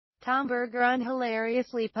Tom Bergeron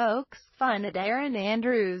hilariously pokes fun at Erin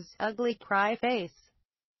Andrews' ugly cry face.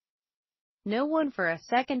 No one for a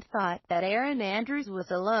second thought that Erin Andrews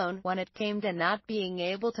was alone when it came to not being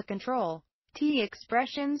able to control the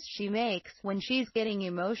expressions she makes when she's getting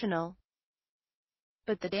emotional.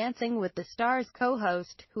 But the Dancing with the Stars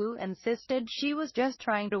co-host, who insisted she was just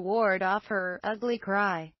trying to ward off her ugly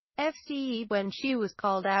cry (FCE) when she was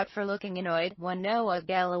called out for looking annoyed when Noah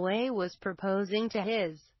Galloway was proposing to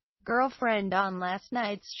his girlfriend on last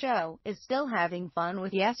night's show, is still having fun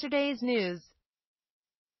with yesterday's news.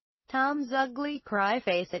 Tom's ugly cry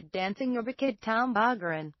face at Dancing Kid Tom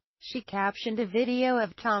Bergeron. She captioned a video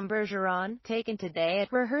of Tom Bergeron, taken today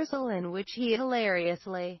at rehearsal, in which he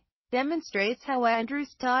hilariously demonstrates how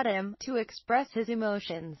Andrews taught him to express his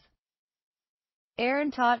emotions.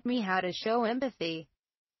 "Erin taught me how to show empathy,"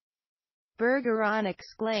 Bergeron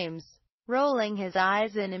exclaims, rolling his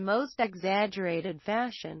eyes in a most exaggerated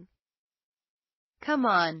fashion. "Come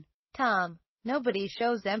on, Tom. Nobody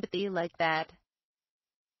shows empathy like that."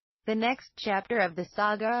 The next chapter of the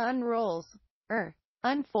saga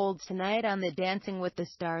unfolds tonight on the Dancing with the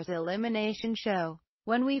Stars elimination show,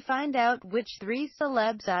 when we find out which three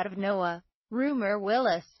celebs out of Noah, Rumor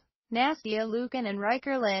Willis, Nastia Liukin and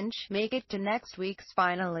Riker Lynch make it to next week's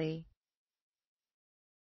finale.